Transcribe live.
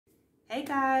Hey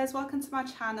guys, welcome to my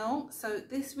channel. So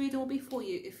this reading will be for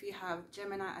you if you have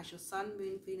Gemini as your sun,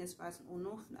 moon, Venus, rising or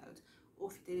north node,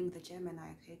 or if you're dealing with a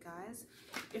Gemini. Okay guys,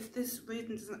 if this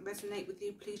reading doesn't resonate with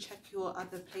you, please check your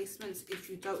other placements. If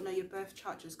you don't know your birth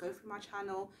chart, just go through my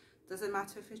channel. Doesn't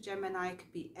matter if it's Gemini, it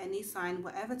could be any sign.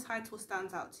 Whatever title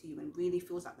stands out to you and really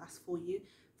feels like that's for you,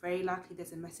 very likely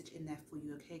there's a message in there for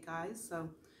you. Okay guys, so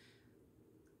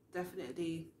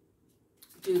definitely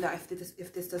do that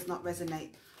if this does not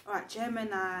resonate. All right,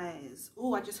 Geminis.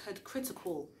 Oh, I just heard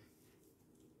critical.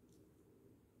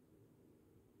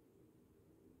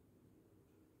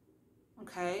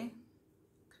 Okay,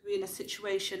 could be in a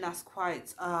situation that's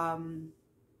quite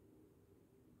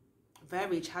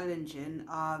very challenging.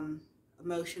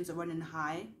 Emotions are running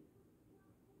high.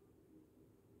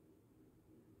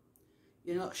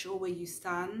 You're not sure where you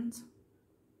stand,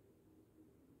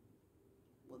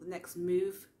 what the next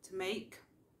move to make,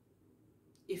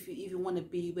 if you even want to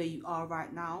be where you are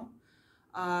right now.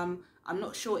 I'm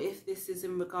not sure if this is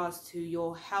in regards to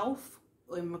your health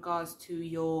or in regards to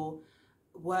your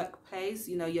workplace,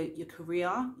 you know, your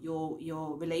career, your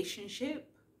relationships.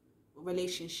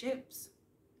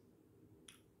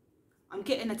 I'm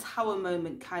getting a tower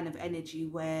moment kind of energy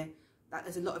where that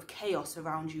there's a lot of chaos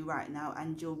around you right now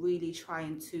and you're really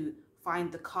trying to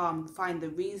find the calm, find the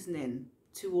reasoning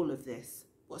to all of this.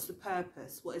 What's the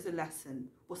purpose? What is the lesson?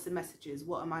 What's the messages?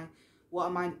 What am I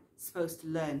supposed to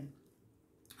learn?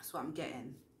 That's what I'm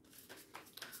getting.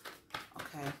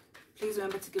 Okay. Please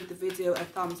remember to give the video a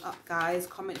thumbs up, guys.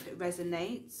 Comment if it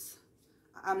resonates.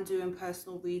 I'm doing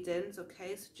personal readings,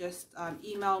 okay? So just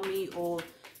email me, or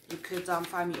you could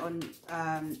find me on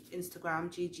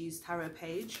Instagram, Gigi's tarot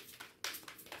page.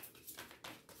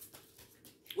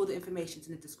 All the information's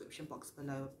in the description box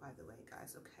below, by the way,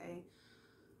 guys, okay?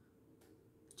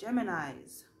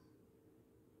 Geminis.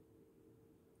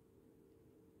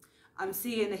 I'm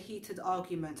seeing a heated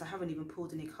argument. I haven't even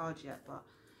pulled any cards yet, but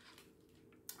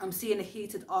I'm seeing a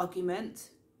heated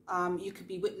argument. You could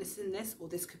be witnessing this, or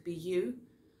this could be you.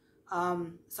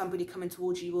 Somebody coming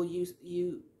towards you, or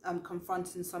you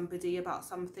confronting somebody about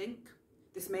something.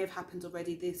 This may have happened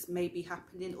already. This may be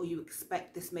happening, or you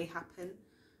expect this may happen.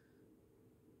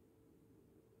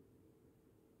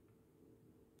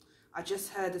 I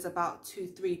just heard there's about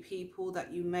 2-3 people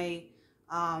that you may,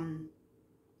 that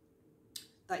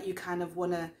you kind of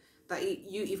want to, that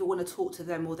you either want to talk to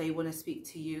them or they want to speak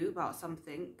to you about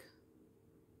something.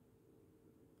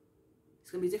 It's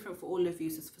going to be different for all of you.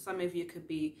 So for some of you, it could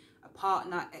be a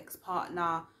partner,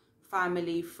 ex-partner,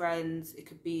 family, friends. It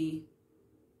could be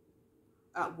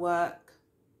at work.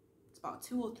 It's about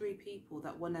 2 or 3 people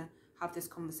that want to have this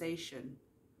conversation.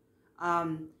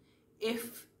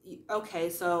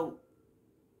 Okay, so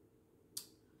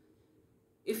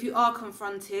if you are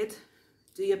confronted,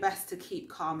 do your best to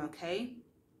keep calm, okay?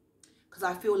 Because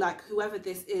I feel like whoever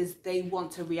this is, they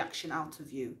want a reaction out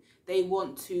of you. They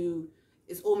want to,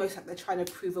 it's almost like they're trying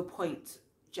to prove a point,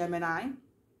 Gemini.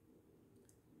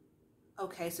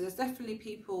 Okay, so there's definitely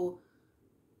people,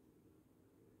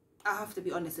 I have to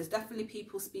be honest, there's definitely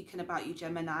people speaking about you,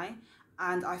 Gemini.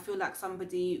 And I feel like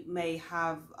somebody may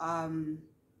have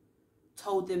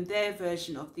told them their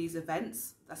version of these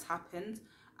events that's happened,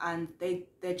 and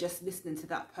they're just listening to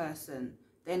that person.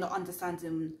 They're not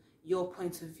understanding your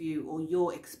point of view or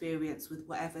your experience with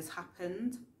whatever's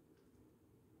happened.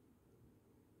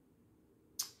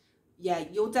 Yeah,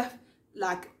 you're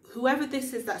like, whoever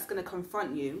this is that's going to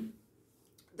confront you,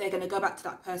 they're going to go back to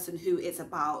that person who it's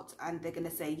about, and they're going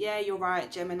to say, yeah, you're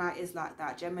right, Gemini is like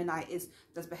that, Gemini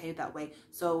does behave that way.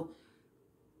 So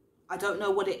I don't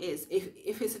know what it is.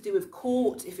 If it's to do with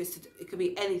court, it could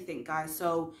be anything, guys.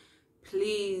 So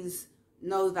please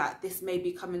know that this may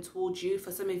be coming towards you.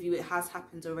 For some of you, it has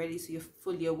happened already, so you're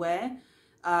fully aware.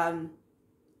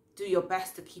 Do your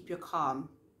best to keep your calm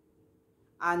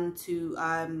and to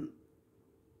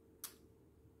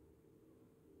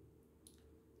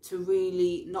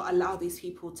really not allow these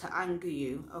people to anger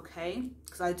you, okay?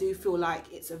 Because I do feel like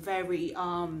it's a very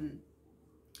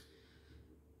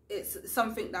it's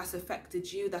something that's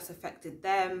affected you, that's affected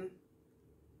them.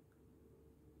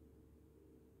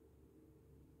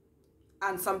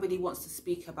 And somebody wants to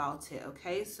speak about it,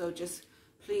 okay? So just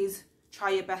please try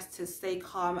your best to stay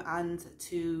calm and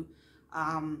to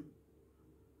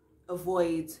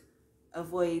avoid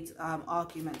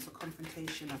arguments or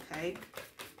confrontation, okay?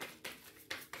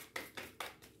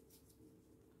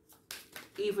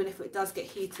 Even if it does get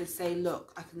heated, say,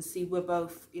 look, I can see we're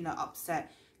both, you know,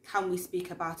 upset. Can we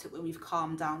speak about it when we've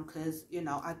calmed down? Because, you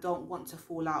know, I don't want to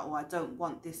fall out, or I don't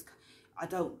want this, I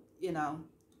don't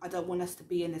want us to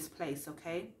be in this place,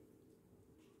 okay?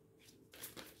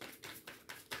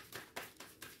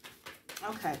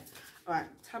 Okay. All right.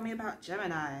 Tell me about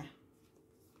Gemini.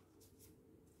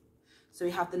 So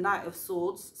we have the Knight of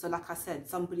Swords. So like I said,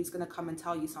 somebody's going to come and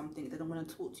tell you something. They don't want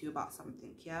to talk to you about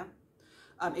something, yeah?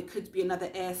 It could be another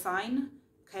air sign,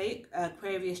 okay?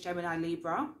 Aquarius, Gemini,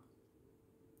 Libra.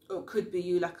 Or it could be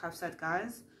you, like I've said,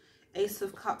 guys. Ace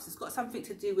of Cups. It's got something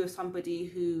to do with somebody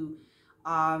who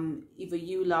either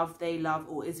you love, they love,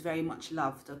 or is very much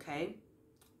loved, okay?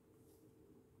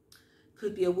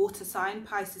 Could be a water sign,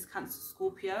 Pisces, Cancer,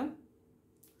 Scorpio.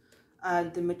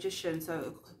 And the Magician, so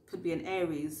it could be an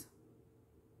Aries.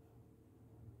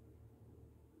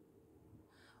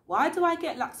 Why do I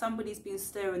get like somebody's been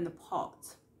stirring the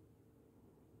pot?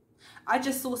 I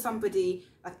just saw somebody,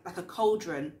 like a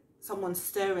cauldron, someone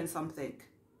stirring something.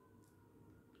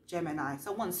 Gemini,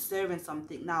 someone's stirring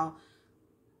something. Now,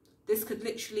 this could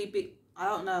literally be, I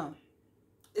don't know.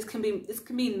 This can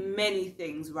mean many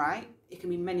things, right? It can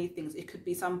mean many things. It could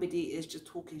be somebody is just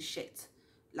talking shit,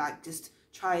 like just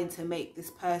trying to make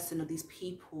this person or these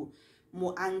people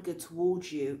more angered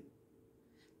towards you.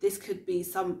 This could be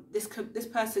this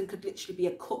person could literally be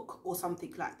a cook or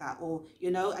something like that, or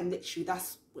you know, and literally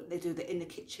that's what they do. They're in the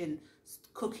kitchen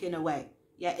cooking away.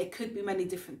 Yeah, it could be many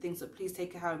different things, but please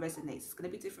take it how it resonates. It's going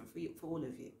to be different for you, for all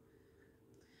of you.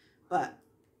 But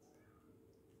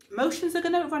emotions are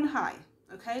going to run high,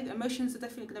 okay? The emotions are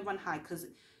definitely going to run high because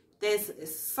there's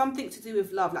something to do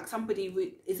with love. Like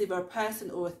somebody is either a person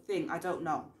or a thing. I don't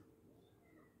know.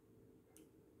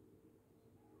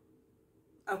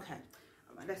 Okay.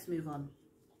 Let's move on.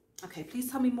 Okay,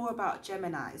 please tell me more about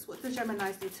Geminis. What do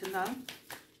Geminis need to know?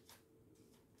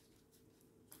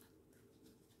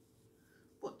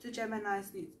 What do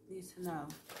Geminis need to know?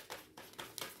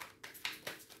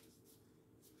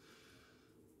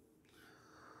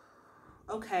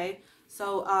 Okay,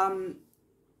 so I'm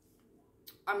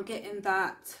getting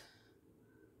that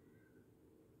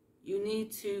you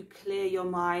need to clear your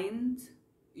mind.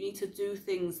 You need to do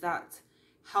things that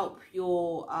help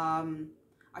your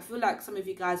I feel like some of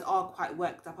you guys are quite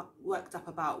worked up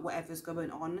about whatever's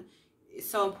going on. It's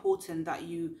so important that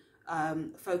you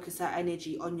focus that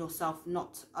energy on yourself,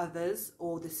 not others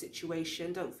or the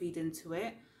situation. Don't feed into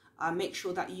it. Make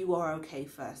sure that you are okay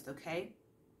first, okay?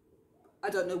 I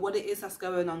don't know what it is that's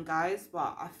going on, guys,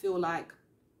 but I feel like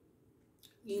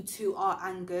you two are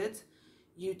angered.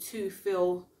 You two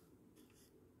feel,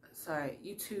 sorry,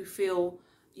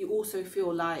 you also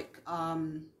feel like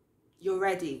you're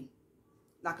ready.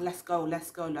 Like, let's go, let's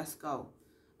go, let's go.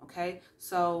 Okay,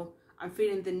 so I'm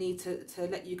feeling the need to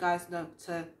let you guys know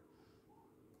to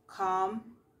calm,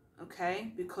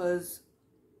 okay, because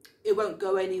it won't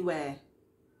go anywhere.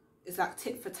 It's like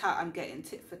tit for tat. I'm getting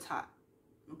tit for tat,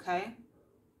 okay?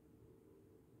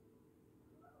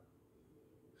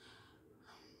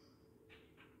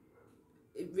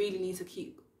 It really needs to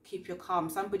keep your calm.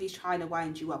 Somebody's trying to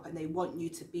wind you up and they want you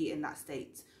to be in that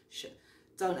state.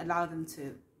 Don't allow them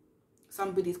to.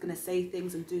 Somebody's going to say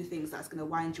things and do things that's going to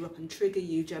wind you up and trigger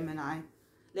you, Gemini.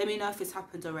 Let me know if it's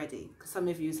happened already, because some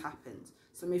of you it's happened.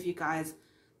 Some of you guys,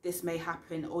 this may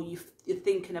happen, or you're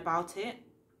thinking about it,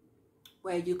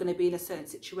 where you're going to be in a certain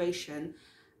situation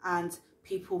and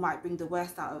people might bring the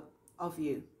worst out of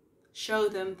you. Show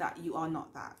them that you are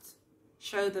not that.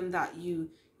 Show them that you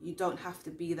don't have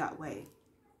to be that way.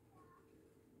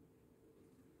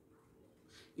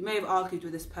 You may have argued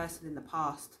with this person in the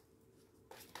past.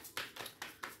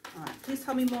 All right, please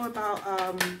tell me more about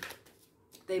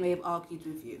they may have argued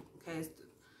with you. Okay,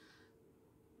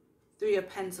 Three of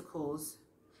Pentacles.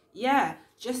 Yeah,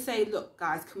 just say, look,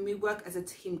 guys, can we work as a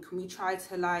team? Can we try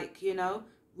to, like, you know,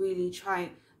 really try?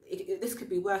 This could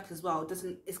be work as well. It's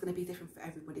going to be different for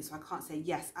everybody. So I can't say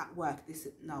yes at work.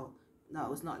 No,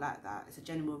 it's not like that. It's a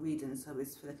general reading, so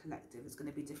it's for the collective. It's going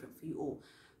to be different for you all.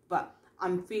 But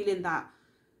I'm feeling that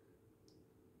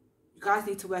you guys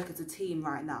need to work as a team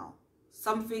right now.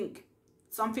 Something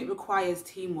requires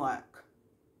teamwork.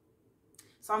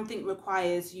 Something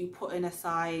requires you putting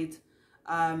aside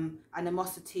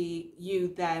animosity, you,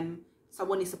 them.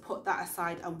 Someone needs to put that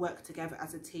aside and work together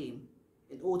as a team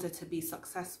in order to be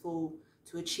successful,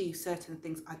 to achieve certain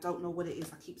things. I don't know what it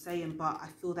is, I keep saying, but I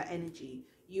feel that energy.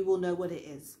 You will know what it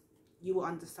is. You will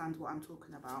understand what I'm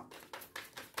talking about.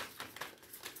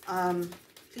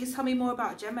 Please tell me more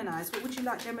about Geminis. What would you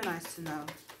like Geminis to know?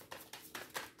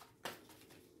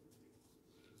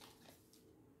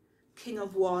 King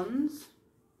of Wands.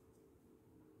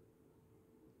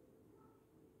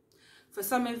 For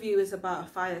some of you, it's about a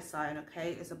fire sign,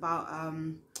 okay? It's about,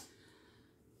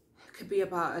 it could be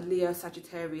about a Leo,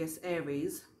 Sagittarius,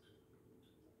 Aries.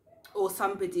 Or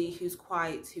somebody who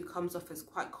comes off as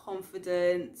quite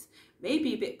confident,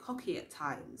 maybe a bit cocky at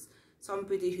times.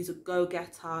 somebody who's a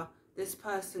go-getter. This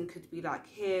person could be like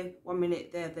here 1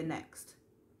 minute, there the next.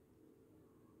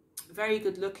 Very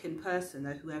good looking person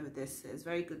though, whoever this is,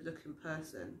 very good looking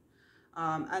person.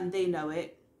 And they know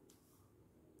it.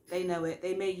 They know it.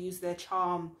 They may use their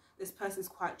charm. This person's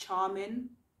quite charming.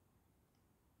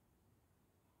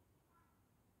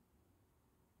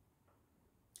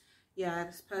 Yeah,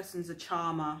 this person's a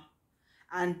charmer.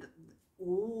 And,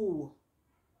 ooh.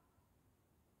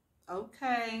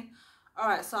 Okay. All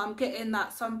right, so I'm getting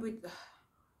that somebody...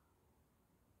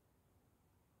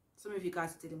 Some of you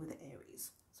guys are dealing with the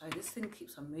Aries. Sorry, this thing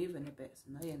keeps on moving a bit. It's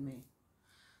annoying me.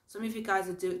 Some of you guys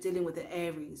are dealing with the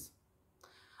Aries.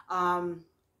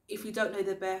 If you don't know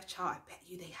their birth chart, I bet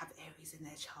you they have Aries in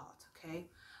their chart, okay?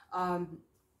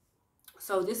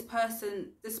 So this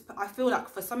person, I feel like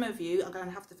for some of you, I'm going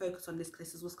to have to focus on this because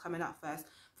this is what's coming up first.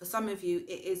 For some of you,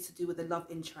 it is to do with a love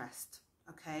interest,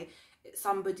 okay? It's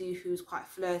somebody who's quite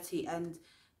flirty and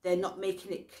they're not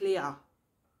making it clear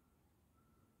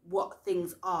what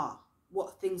things are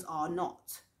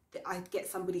not. I get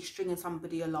somebody stringing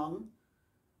somebody along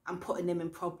and putting them in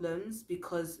problems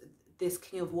because this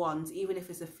King of Wands, even if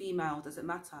it's a female, doesn't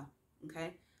matter,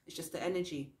 okay? It's just the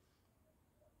energy.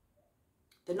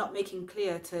 They're not making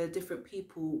clear to different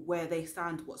people where they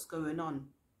stand, what's going on.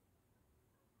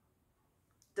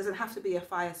 Doesn't have to be a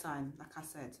fire sign, like I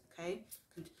said, okay?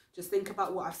 Just think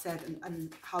about what I've said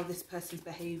and how this person's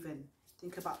behaving.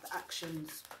 Think about the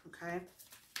actions, okay?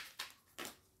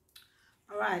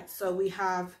 All right, so we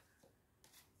have,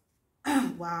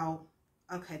 wow.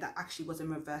 Okay, that actually was in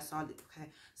reverse. Okay,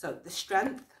 so the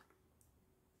strength.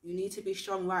 You need to be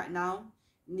strong right now.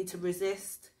 You need to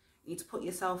resist. You need to put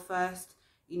yourself first.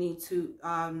 You need to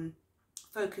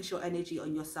focus your energy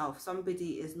on yourself.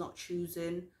 Somebody is not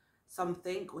choosing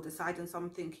something or deciding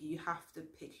something. You have to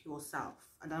pick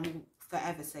yourself. And I will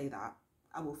forever say that.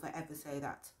 I will forever say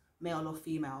that. Male or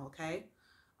female, okay?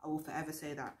 I will forever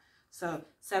say that. So,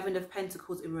 7 of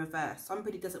Pentacles in reverse.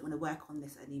 Somebody doesn't want to work on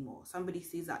this anymore. Somebody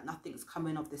sees that nothing's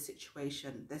coming of this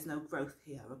situation. There's no growth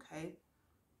here, okay?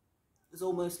 It's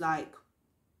almost like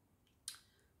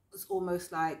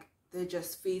they're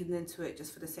just feeding into it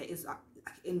just for the sake. It's like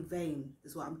in vain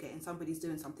is what I'm getting. Somebody's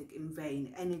doing something in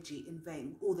vain. Energy in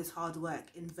vain. All this hard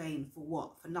work in vain. For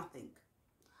what? For nothing.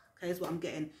 Okay, is what I'm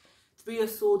getting. 3 of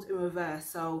Swords in reverse.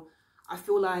 So, I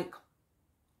feel like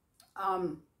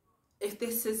if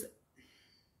this is...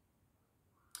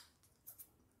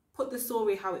 Put the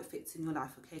story how it fits in your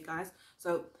life, okay, guys?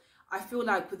 So I feel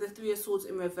like with the 3 of Swords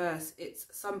in reverse, it's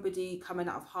somebody coming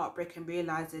out of heartbreak and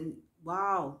realizing,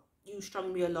 wow, you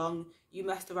strung me along, you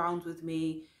messed around with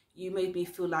me, you made me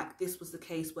feel like this was the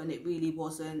case when it really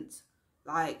wasn't.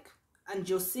 Like, and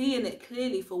you're seeing it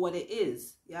clearly for what it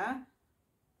is, yeah?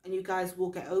 And you guys will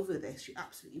get over this. You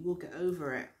absolutely will get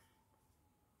over it.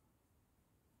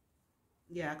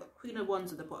 Yeah, I got Queen of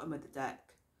Wands at the bottom of the deck.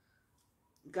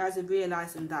 You guys are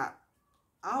realizing that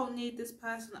I don't need this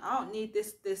person. I don't need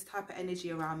this type of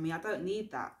energy around me. I don't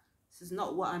need that. This is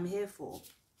not what I'm here for.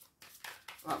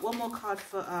 Right, one more card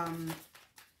for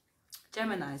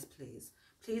Geminis, please.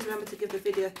 Please remember to give the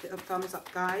video a thumbs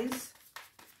up, guys.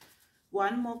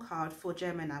 One more card for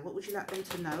Gemini. What would you like them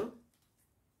to know?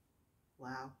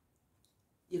 Wow.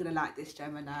 You're going to like this,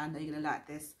 Gemini. I know you're going to like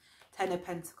this. 10 of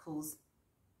Pentacles.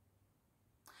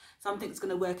 Something's going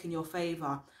to work in your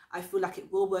favour. I feel like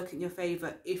it will work in your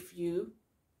favour if you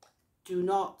do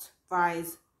not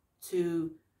rise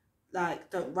to,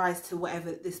 don't rise to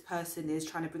whatever this person is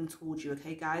trying to bring towards you,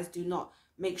 okay, guys? Do not,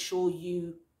 make sure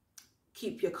you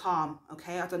keep your calm,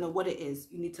 okay? I don't know what it is.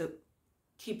 You need to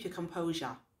keep your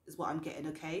composure is what I'm getting,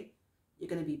 okay? You're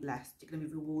going to be blessed. You're going to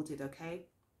be rewarded, okay?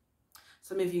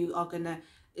 Some of you are going to,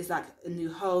 it's like a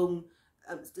new home.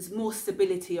 There's more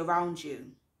stability around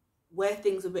you. Where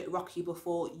things are a bit rocky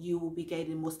before, you will be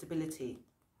gaining more stability.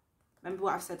 Remember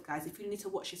what I've said, guys. If you need to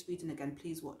watch this reading again,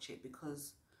 please watch it,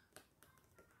 because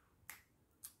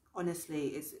honestly,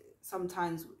 it's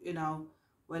sometimes, you know,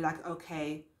 we're like,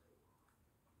 okay,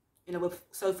 you know, we're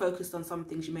so focused on some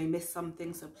things, you may miss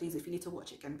something. So please, if you need to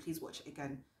watch it again, please watch it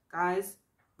again. Guys,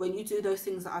 when you do those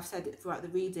things that I've said throughout the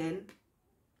reading,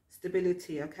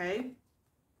 stability, okay?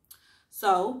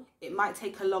 So it might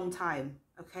take a long time,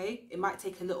 okay? It might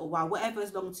take a little while, whatever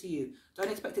is long to you.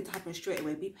 Don't expect it to happen straight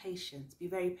away. Be patient, be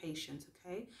very patient,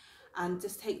 okay? And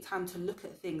just take time to look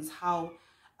at things, how,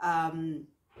 you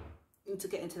need to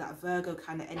get into that Virgo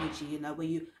kind of energy, you know, where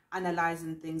you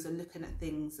analysing things and looking at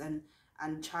things and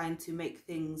trying to make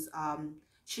things,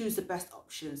 choose the best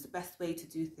options, the best way to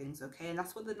do things, okay? And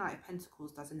that's what the Knight of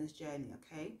Pentacles does in his journey,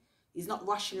 okay? He's not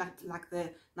rushing like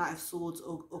the Knight of Swords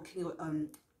or King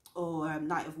of,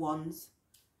 Knight of Wands,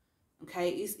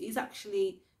 Okay, he's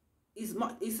actually, he's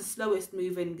the slowest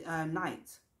moving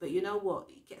knight, but you know what?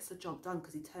 He gets the job done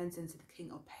because he turns into the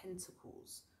King of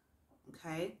Pentacles.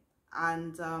 Okay,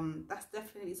 and that's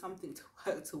definitely something to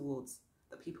work towards,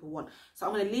 that people want. So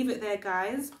I'm going to leave it there,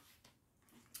 guys.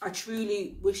 I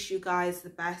truly wish you guys the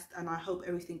best, and I hope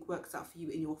everything works out for you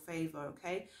in your favor.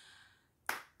 Okay,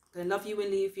 I'm going to love you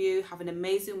and leave you. Have an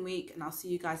amazing week, and I'll see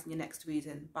you guys in your next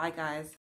reading. Bye, guys.